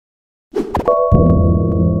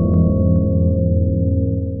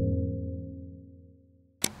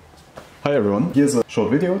Hi everyone, here's a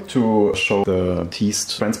short video to show the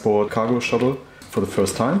teased transport cargo shuttle for the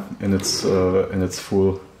first time in its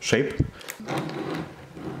full shape.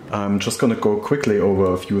 I'm just gonna go quickly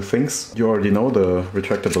over a few things. You already know the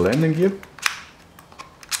retractable landing gear.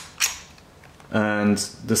 And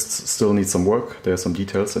this still needs some work. There are some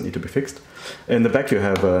details that need to be fixed. In the back you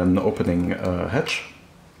have an opening hatch.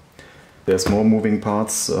 There's more moving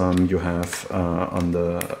parts. You have on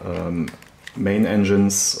the main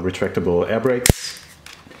engines retractable air brakes.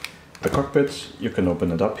 The cockpit, you can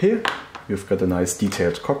open it up here. You've got a nice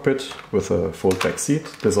detailed cockpit with a fold back seat.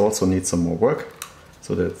 This also needs some more work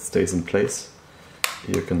so that it stays in place.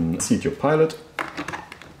 You can seat your pilot,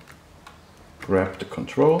 grab the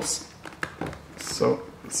controls, so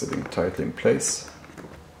sitting tightly in place.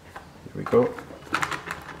 Here we go.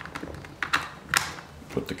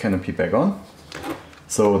 Put the canopy back on.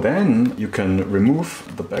 So then you can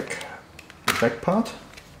remove the back part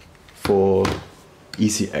for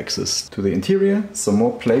easy access to the interior. Some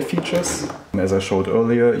more play features. As I showed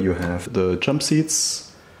earlier, you have the jump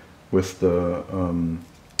seats with the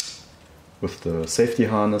safety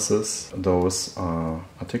harnesses. Those are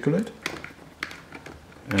articulate.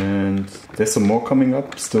 And there's some more coming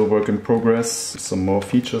up, still work in progress. Some more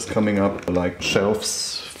features coming up, like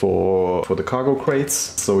shelves for the cargo crates,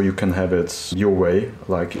 so you can have it your way,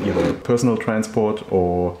 like either personal transport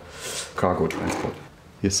or cargo transport.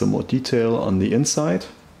 Here's some more detail on the inside.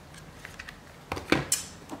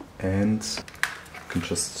 And you can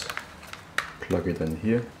just plug it in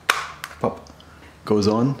here. Pop. Goes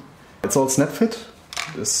on. It's all snap fit.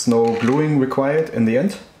 There's no gluing required in the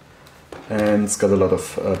end. And it's got a lot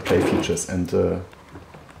of play features, and the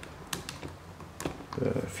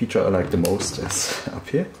feature I like the most is up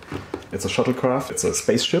here. It's a shuttlecraft, it's a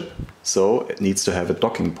spaceship, so it needs to have a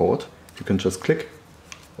docking port. You can just click,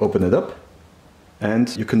 open it up,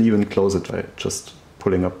 and you can even close it by just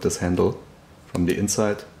pulling up this handle from the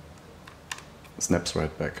inside. It snaps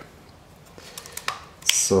right back.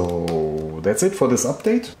 So that's it for this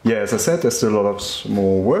update. Yeah, as I said, there's still a lot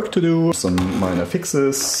more work to do, some minor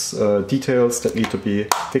fixes, details that need to be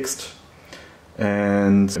fixed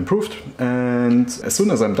and improved. And as soon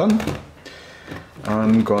as I'm done,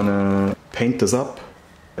 I'm gonna paint this up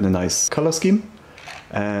in a nice color scheme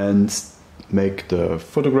and make the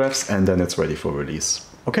photographs, and then it's ready for release.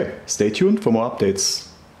 Okay, stay tuned for more updates.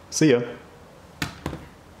 See ya!